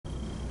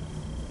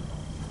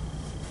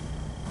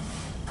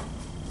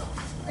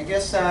I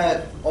guess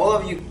all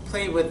of you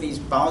played with these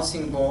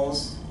bouncing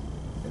balls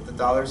at the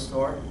dollar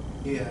store.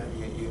 Yeah.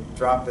 You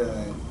drop it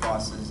and it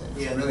bounces. It's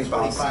Yeah, really the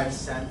bouncy.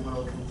 25-cent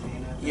little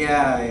container.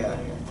 Yeah.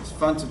 It's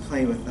fun to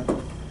play with them.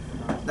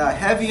 Now,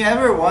 have you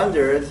ever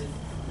wondered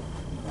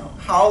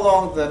how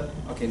long the...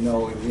 Okay,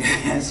 no, we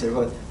answer.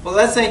 But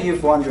let's say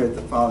you've wondered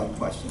the following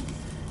question.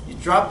 You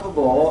drop a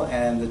ball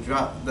and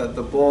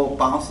the ball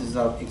bounces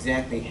up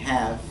exactly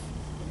half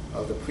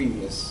of the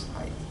previous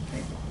height.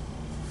 Okay?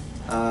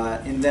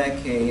 In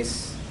that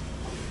case,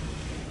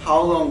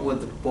 how long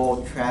would the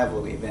ball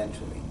travel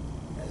eventually?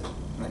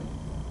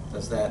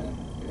 Does that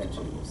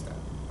eventually will stop?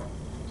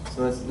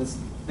 So let's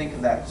think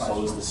of that question.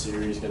 So is the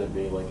series going to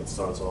be like it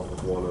starts off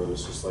with 1, or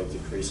it's just like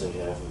decreasing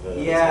half of it?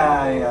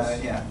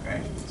 Yeah,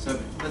 right. So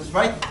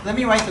let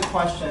me write the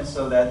question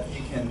so that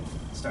you can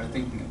start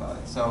thinking about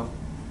it. So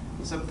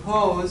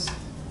suppose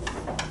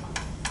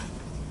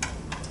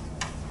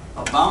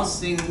a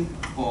bouncy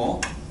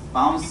ball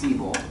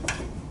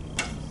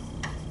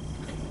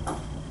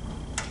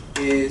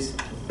is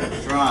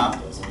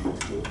dropped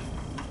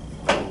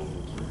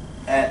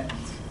at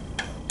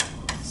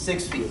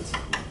 6 feet.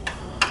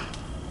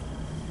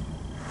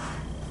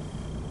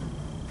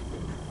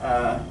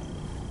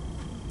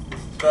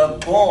 The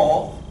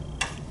ball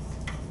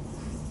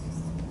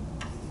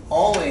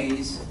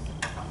always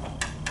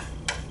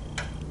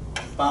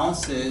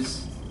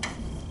bounces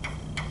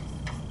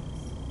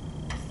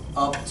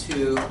up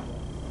to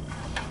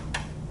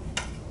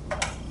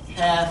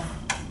half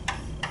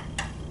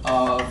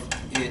of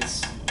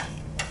its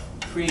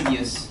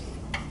previous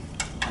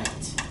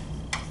height.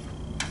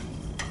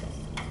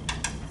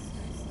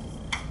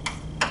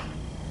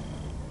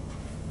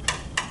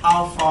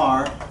 How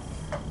far,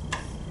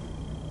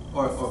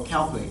 or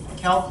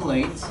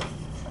calculate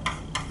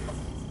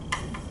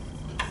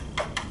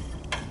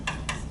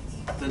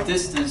the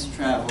distance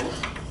traveled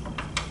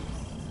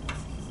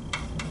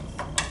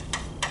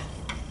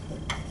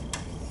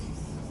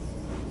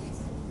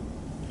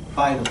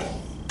by the ball.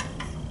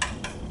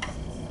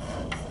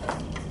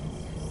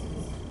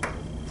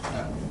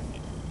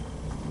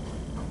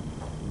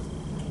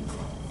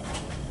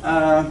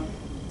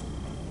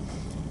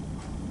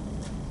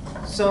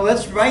 So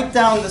let's write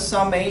down the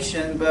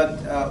summation, but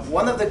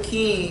one of the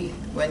key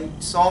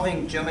when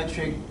solving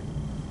geometric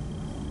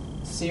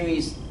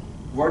series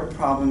word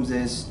problems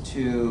is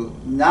to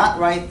not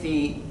write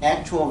the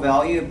actual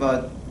value,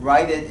 but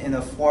write it in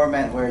a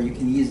format where you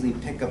can easily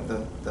pick up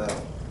the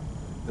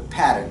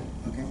pattern.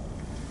 Okay.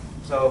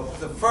 So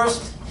the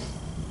first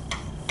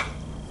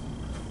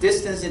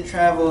distance it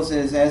travels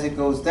is, as it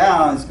goes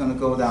down, it's going to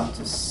go down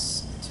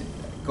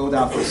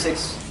for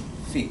 6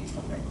 feet.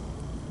 Okay.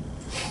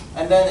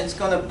 And then it's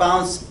going to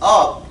bounce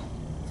up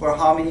for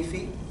how many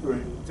feet?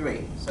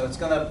 3. So it's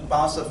going to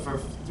bounce up for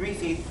 3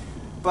 feet.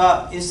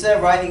 But instead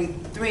of writing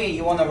 3,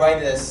 you want to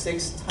write it as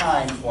 6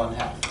 times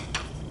 1/2,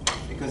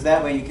 because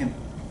that way you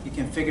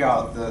can figure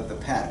out the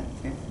pattern.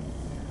 Okay?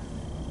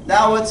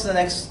 Now what's the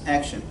next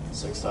action?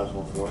 6 times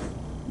 1/4.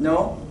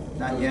 No,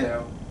 not yet.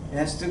 Down. It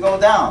has to go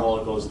down. Well,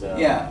 it goes down.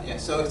 Yeah.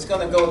 So it's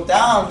going to go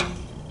down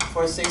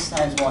for 6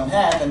 times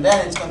 1/2, and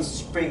then it's going to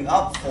spring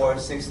up for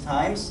 6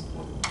 times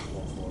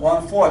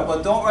 1/4.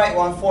 But don't write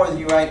 1/4,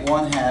 you write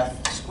 1/2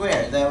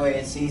 squared. That way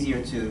it's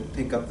easier to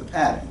pick up the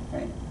pattern,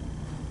 right?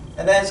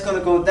 And then it's going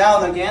to go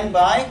down again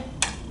by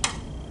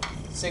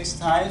 6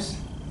 times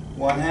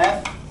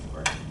 1/2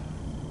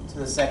 to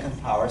the second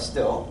power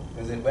still,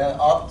 because it went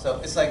up. So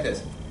it's like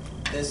this.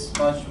 This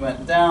much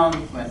went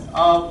down, went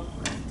up,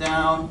 went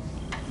down,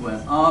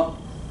 went up,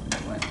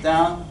 and went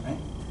down, right?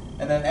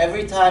 And then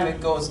every time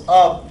it goes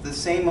up, the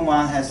same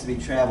amount has to be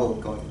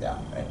traveled going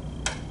down, right?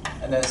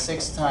 And then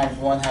 6 times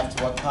 1/2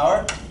 to what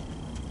power?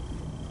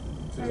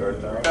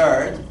 Third power.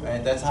 Third,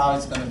 right? That's how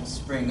it's going to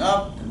spring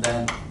up, and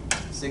then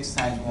 6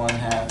 times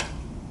 1/2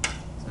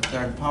 to the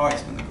third power.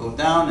 It's going to go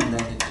down, and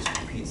then it just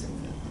repeats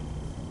infinitely.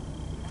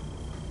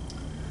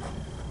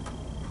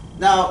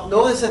 Now,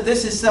 notice that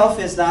this itself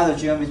is not a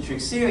geometric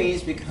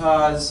series,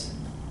 because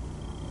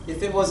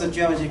if it was a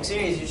geometric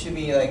series, it should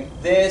be like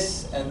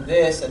this, and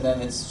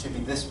then it should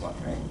be this one,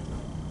 right?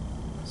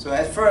 So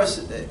at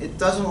first, it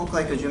doesn't look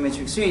like a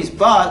geometric series,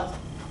 but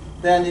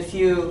then if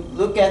you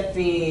look at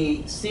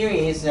the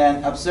series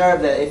and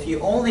observe that if you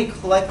only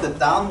collect the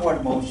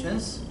downward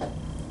motions,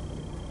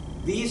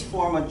 these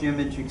form a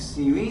geometric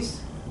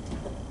series.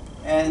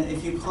 And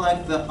if you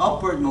collect the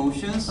upward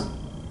motions,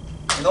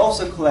 it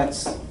also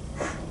collects,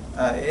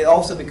 it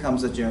also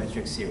becomes a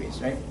geometric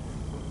series, right?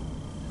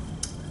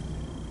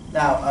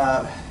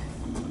 Now,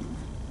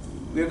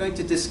 we're going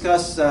to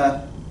discuss,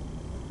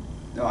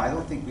 no, I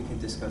don't think we can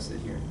discuss it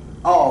here.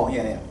 Oh,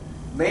 yeah.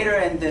 Later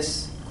in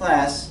this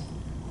class,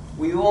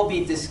 we will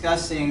be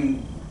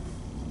discussing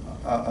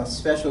a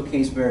special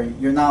case where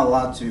you're not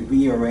allowed to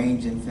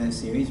rearrange infinite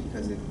series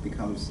because it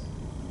becomes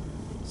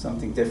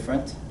something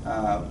different.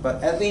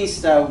 But at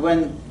least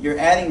when you're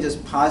adding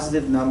just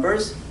positive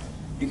numbers,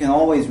 you can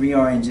always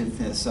rearrange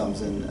infinite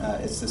sums, and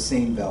it's the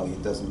same value.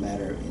 It doesn't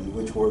matter in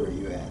which order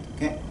you add.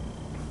 Okay?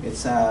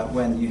 It's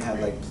when you have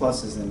like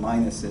pluses and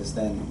minuses,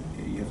 then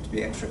you you have to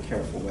be extra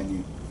careful when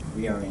you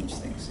rearrange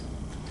things.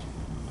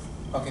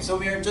 Okay, so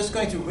we are just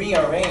going to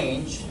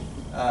rearrange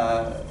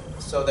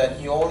so that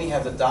you only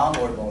have the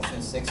downward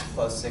motion, 6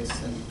 plus 6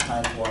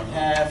 times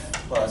 1/2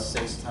 plus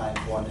 6 times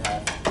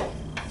 1/2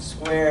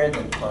 squared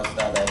and plus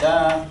da da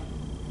da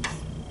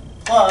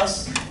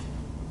plus,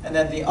 and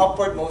then the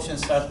upward motion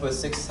starts with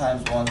 6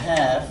 times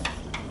 1/2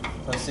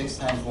 plus 6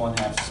 times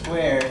 1/2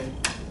 squared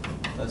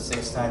plus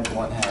 6 times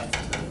 1/2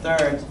 to the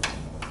third,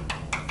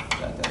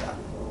 da da da.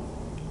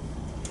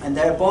 And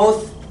they're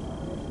both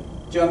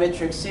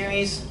geometric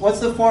series. What's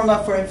the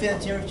formula for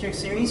infinite geometric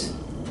series?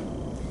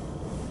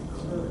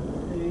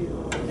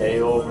 A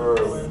over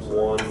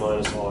 1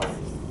 minus r.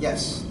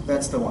 Yes,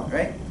 that's the one,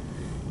 right?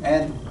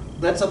 And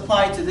let's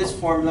apply to this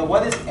formula.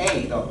 What is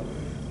A, though?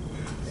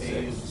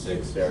 A is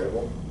 6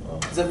 variable.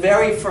 It's the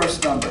very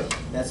first number.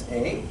 That's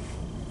A.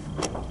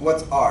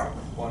 What's R?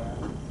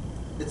 1/2.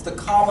 It's the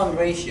common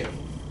ratio,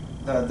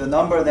 the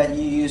number that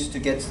you use to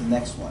get to the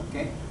next one,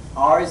 okay?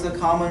 R is the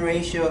common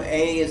ratio,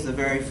 A is the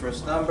very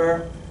first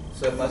number,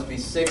 so it must be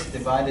 6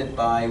 divided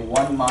by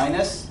 1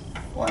 minus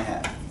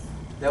 1/2.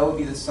 That would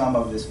be the sum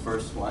of this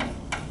first one.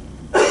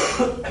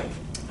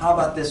 How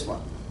about this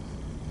one?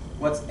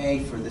 What's A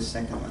for this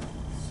second one?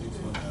 6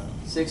 1/2.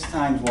 6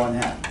 times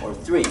 1/2, or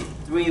 3.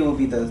 3 will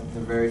be the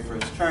very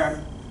first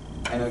term,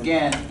 and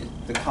again,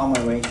 the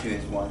common ratio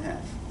is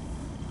 1/2.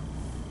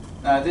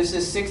 This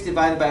is 6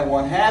 divided by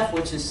 1/2,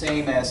 which is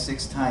same as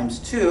 6 times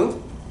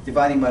 2.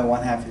 Dividing by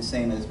 1/2 is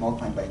same as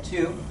multiplying by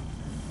 2,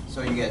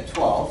 so you get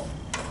 12.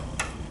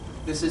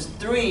 This is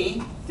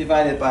 3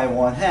 divided by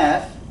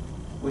 1/2,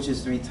 which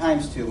is 3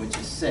 times 2, which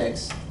is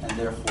 6, and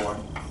therefore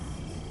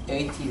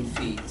 18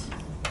 feet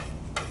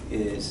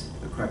is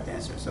the correct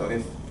answer. So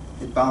if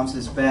it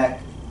bounces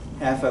back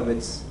half of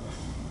its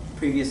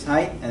previous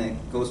height and it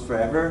goes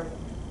forever,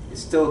 it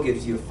still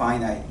gives you a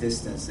finite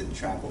distance it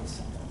travels.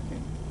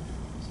 Okay?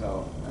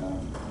 So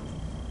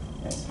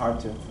it's hard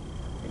to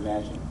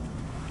imagine.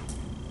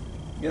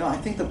 You know, I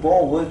think the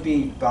ball would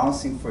be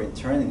bouncing for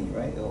eternity,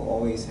 right? It'll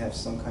always have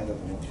some kind of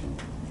motion.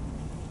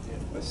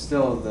 But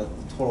still, the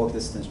total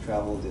distance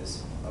traveled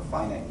is a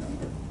finite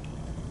number.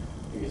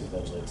 Because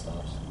eventually it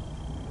stops.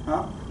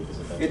 Huh? Because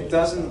eventually It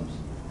doesn't,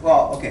 stops.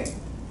 well, okay.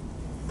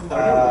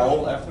 Are you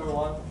roll after a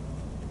while?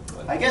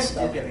 Like, I guess,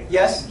 stop getting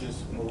yes. you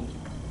just move.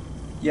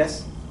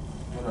 Yes?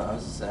 No, I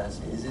was just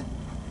asking, is it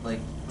like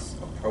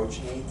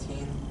approaching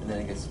 18 and then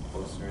it gets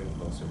closer and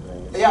closer? But I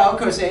guess Yeah, of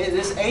course.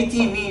 This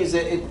 18 means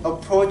that it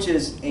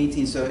approaches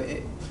 18. So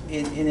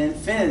in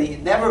infinity,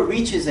 it never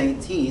reaches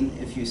 18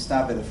 if you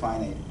stop at a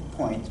finite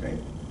point,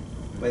 right?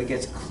 But it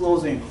gets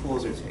closer and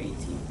closer to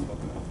 18.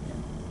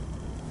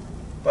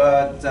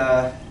 But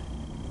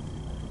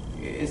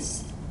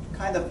it's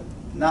kind of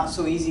not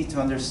so easy to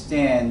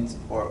understand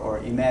or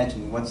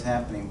imagine what's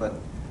happening. But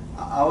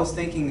I was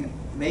thinking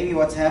maybe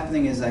what's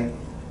happening is like,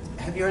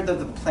 have you heard of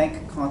the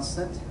Planck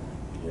constant?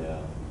 Yeah.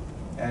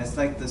 It's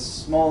like the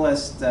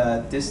smallest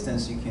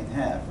distance you can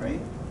have, right?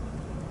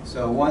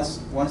 So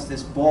once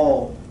this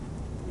ball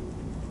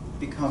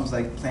becomes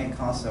like Planck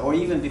constant, or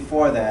even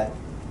before that,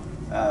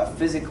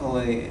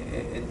 physically,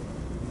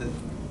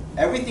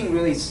 everything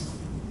really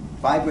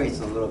vibrates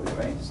a little bit,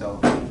 right? So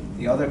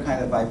the other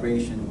kind of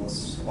vibration will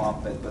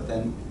swamp it. But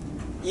then,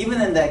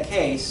 even in that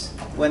case,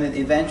 when it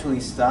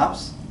eventually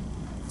stops,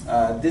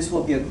 this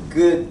will be a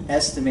good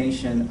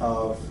estimation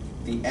of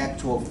the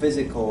actual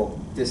physical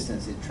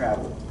distance it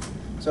traveled.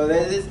 So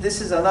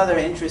this is another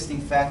interesting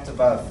fact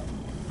about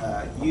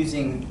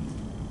using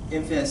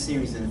infinite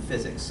series in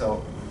physics.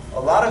 So a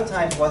lot of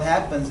times what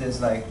happens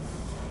is like,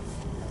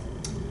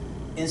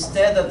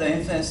 instead of the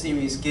infinite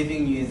series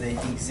giving you the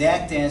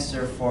exact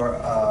answer for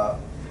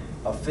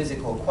a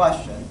physical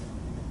question,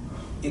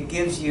 it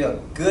gives you a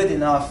good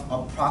enough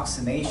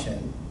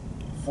approximation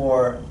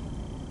for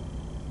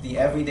the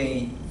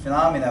everyday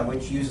phenomena,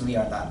 which usually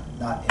are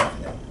not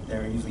infinite.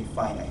 They're usually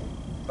finite.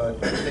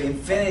 But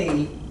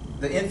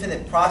the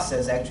infinite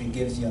process actually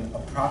gives you an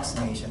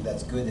approximation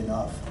that's good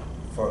enough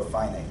for a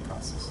finite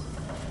process.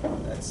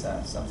 That's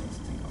something to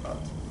think about.